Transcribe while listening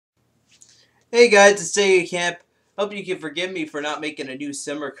Hey guys, it's Sega Camp. Hope you can forgive me for not making a new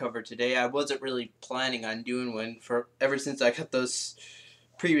summer cover today. I wasn't really planning on doing one for ever since I got those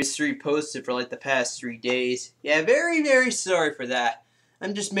previous three posted for like the past 3 days. Yeah, very sorry for that.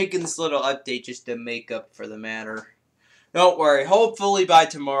 I'm just making this little update just to make up for the matter. Don't worry. Hopefully by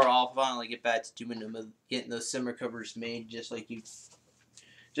tomorrow I'll finally get back to doing them, getting those summer covers made, just like you.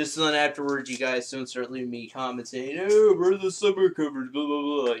 Just so then afterwards you guys don't start leaving me comments saying, "Oh, where are the summer covers?" Blah blah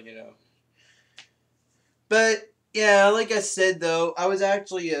blah. But yeah, like I said though, I was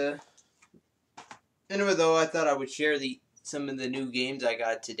actually even though I thought I would share the some of the new games I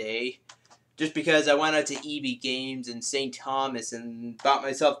got today, just because I went out to EB Games in St. Thomas and bought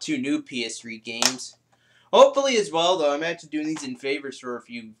myself two new PS3 games. Hopefully as well though, I'm actually doing these in favors for a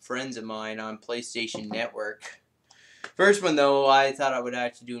few friends of mine on PlayStation Network. First one though, I thought I would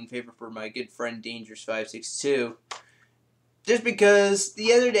actually do in favor for my good friend Dangerous562. Just because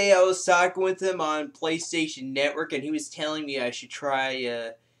the other day I was talking with him on PlayStation Network and he was telling me I should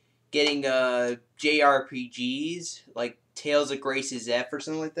try getting JRPGs like Tales of Grace's F or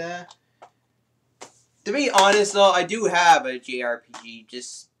something like that. To be honest though, I do have a JRPG,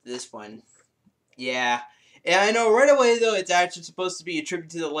 just this one. Yeah. And I know right away though it's actually supposed to be a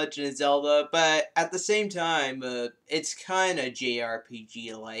tribute to The Legend of Zelda, but at the same time, it's kind of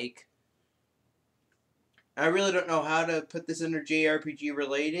JRPG like. I really don't know how to put this under JRPG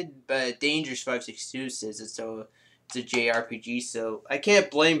related, but Dangerous562 says it's a JRPG, so I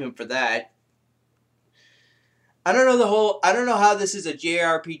can't blame him for that. I don't know how this is a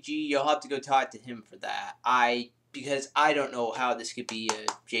JRPG. You'll have to go talk to him for that. Because I don't know how this could be a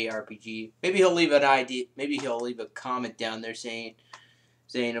JRPG. Maybe he'll leave an idea. Maybe he'll leave a comment down there saying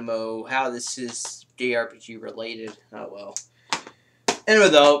how this is JRPG related. Oh well. Anyway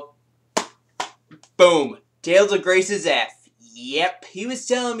though, boom. Tales of Grace's F. Yep, he was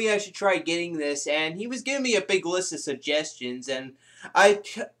telling me I should try getting this, and he was giving me a big list of suggestions. And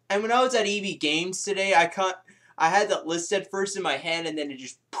when I was at EB Games today, I had that list at first in my head, and then it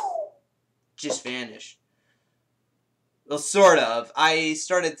just vanished. Well, sort of. I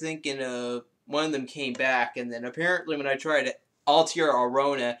started thinking one of them came back, and then apparently when I tried Altier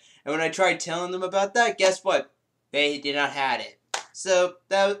Arona, and when I tried telling them about that, guess what? They did not have it. So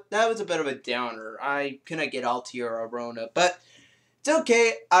that was a bit of a downer. I couldn't get Altier Arona, but it's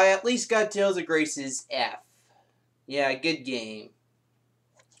okay. I at least got Tales of Grace's F. Yeah, good game.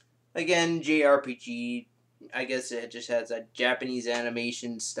 Again, JRPG. I guess it just has a Japanese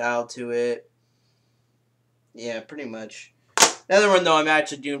animation style to it. Yeah, pretty much. Another one though I'm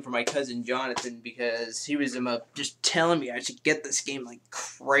actually doing for my cousin Jonathan because he was just telling me I should get this game like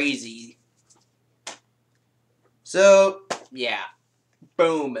crazy. So yeah.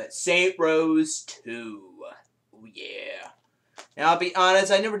 Boom. Saint Rose 2. Oh, yeah. Now, I'll be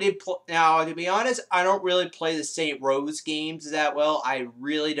honest, I never did now, to be honest, I don't really play the Saint Rose games that well. I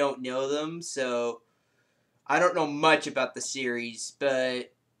really don't know them, so I don't know much about the series,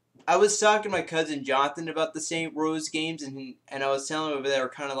 but I was talking to my cousin Jonathan about the Saint Rose games, and I was telling him they were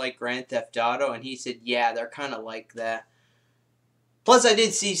kind of like Grand Theft Auto, and he said, yeah, they're kind of like that. Plus, I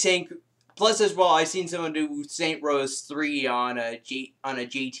did see Plus, as well, I seen someone do Saint Rose 3 on a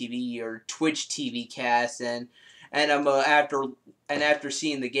JTV or Twitch TV cast, and after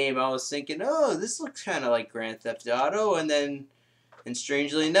seeing the game, I was thinking, oh, this looks kind of like Grand Theft Auto, and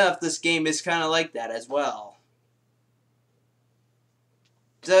strangely enough, this game is kind of like that as well.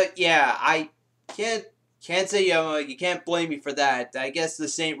 So yeah, I can't say you can't blame me for that. I guess the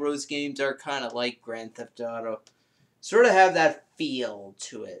Saint Rose games are kind of like Grand Theft Auto, sort of have that feel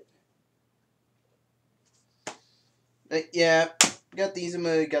to it. Yeah, got these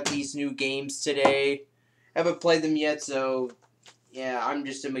new games today. Haven't played them yet, so yeah, I'm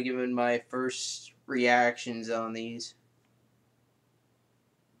just giving my first reactions on these.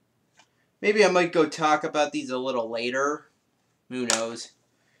 Maybe I might go talk about these a little later. Who knows?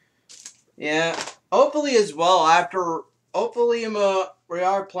 Yeah, hopefully as well. Hopefully we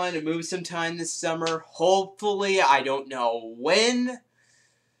are planning to move sometime this summer. Hopefully, I don't know when.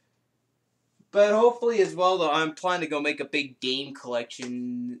 But hopefully as well, though, I'm planning to go make a big game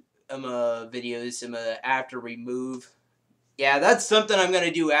collection videos after we move. Yeah, that's something I'm going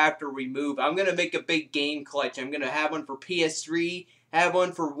to do after we move. I'm going to make a big game collection. I'm going to have one for PS3, have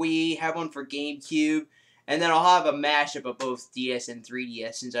one for Wii, have one for GameCube, and then I'll have a mashup of both DS and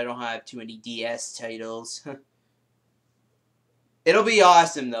 3DS since I don't have too many DS titles. It'll be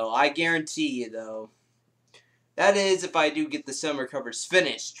awesome, though. I guarantee you, though. That is if I do get the summer covers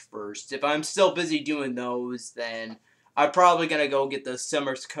finished first. If I'm still busy doing those, then I'm probably gonna go get the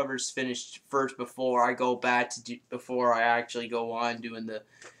summer covers finished first before I go back before I actually go on doing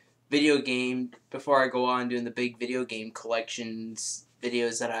video game before I go on doing the big video game collections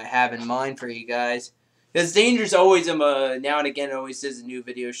videos that I have in mind for you guys. Because Danger's always now and again always does a new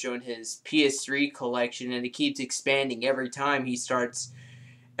video showing his PS3 collection, and it keeps expanding every time he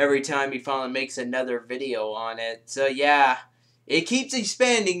finally makes another video on it. So yeah, it keeps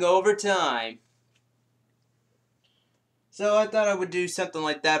expanding over time. So I thought I would do something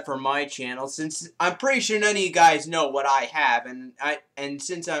like that for my channel, since I'm pretty sure none of you guys know what I have, and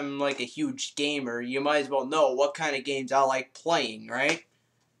since I'm like a huge gamer, you might as well know what kind of games I like playing, right?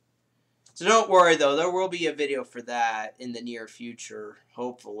 So don't worry though, there will be a video for that in the near future,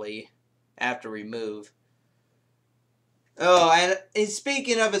 hopefully, after we move. Oh, and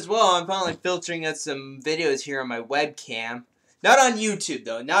speaking of as well, I'm finally filtering out some videos here on my webcam. Not on YouTube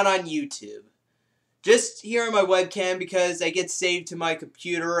though, not on YouTube. Just here on my webcam because I get saved to my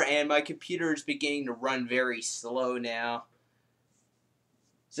computer, and my computer is beginning to run very slow now.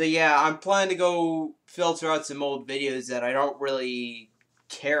 So yeah, I'm planning to go filter out some old videos that I don't really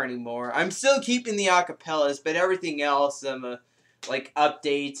care anymore. I'm still keeping the acapellas, but everything else, like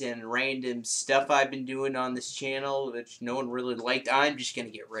updates and random stuff I've been doing on this channel, which no one really liked, I'm just going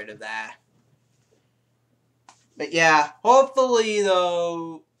to get rid of that. But yeah, hopefully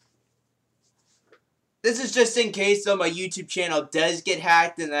though, this is just in case though my YouTube channel does get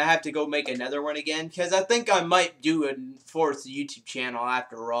hacked and I have to go make another one again. Because I think I might do a fourth YouTube channel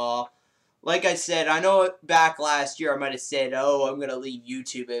after all. Like I said, I know back last year I might have said, oh, I'm going to leave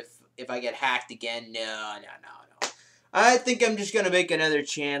YouTube if I get hacked again. No. I think I'm just going to make another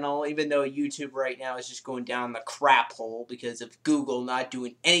channel, even though YouTube right now is just going down the crap hole because of Google not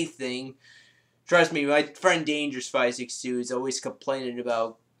doing anything. Trust me, my friend Dangerous562 is always complaining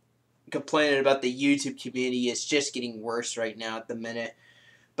about the YouTube community. Is just getting worse right now at the minute.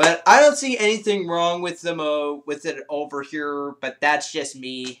 But I don't see anything wrong with them with it over here, but that's just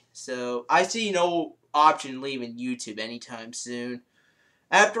me. So I see no option leaving YouTube anytime soon.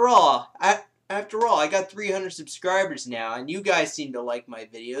 After all, I got 300 subscribers now, and you guys seem to like my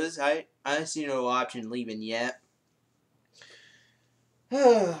videos. I see no option leaving yet.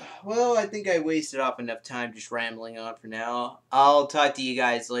 Well, I think I wasted off enough time just rambling on for now. I'll talk to you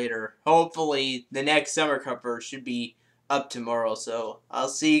guys later. Hopefully, the next summer cover should be up tomorrow, so I'll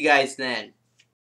see you guys then.